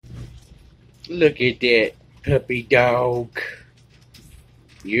Look at that puppy dog.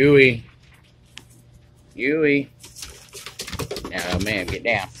 Yui. Yui. Oh man, get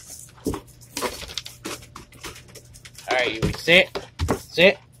down. Alright, Yui, sit.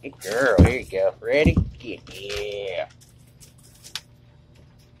 Sit. Good girl. Here you go. Ready? Yeah.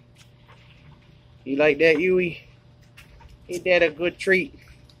 You like that, Yui? Ain't that a good treat?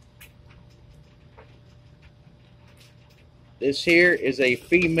 This here is a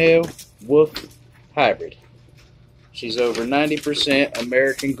female wolf hybrid. She's over 90%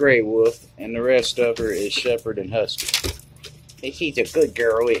 American Gray Wolf, and the rest of her is Shepherd and Husky. And she's a good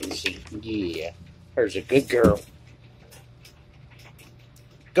girl, isn't she? Yeah, her's a good girl.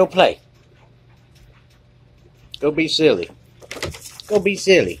 Go play. Go be silly. Go be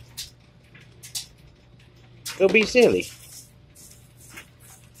silly. Go be silly.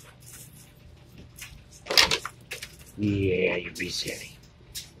 Yeah, you be silly.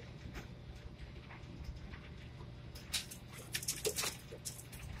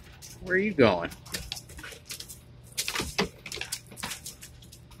 Where are you going?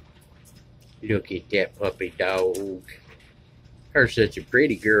 Look at that puppy dog. Her such a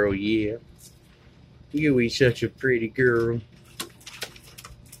pretty girl, yeah. Yui such a pretty girl.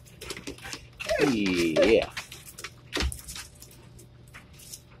 Yeah.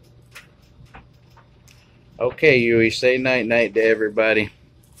 Okay, Yui, say night-night to everybody.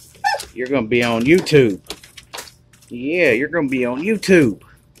 You're going to be on YouTube. Yeah, you're going to be on YouTube.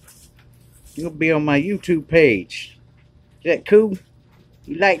 You're going to be on my YouTube page. Is that cool?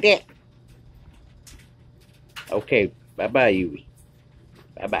 You like that? Okay, bye-bye, Yui.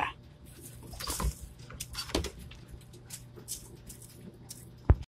 Bye-bye.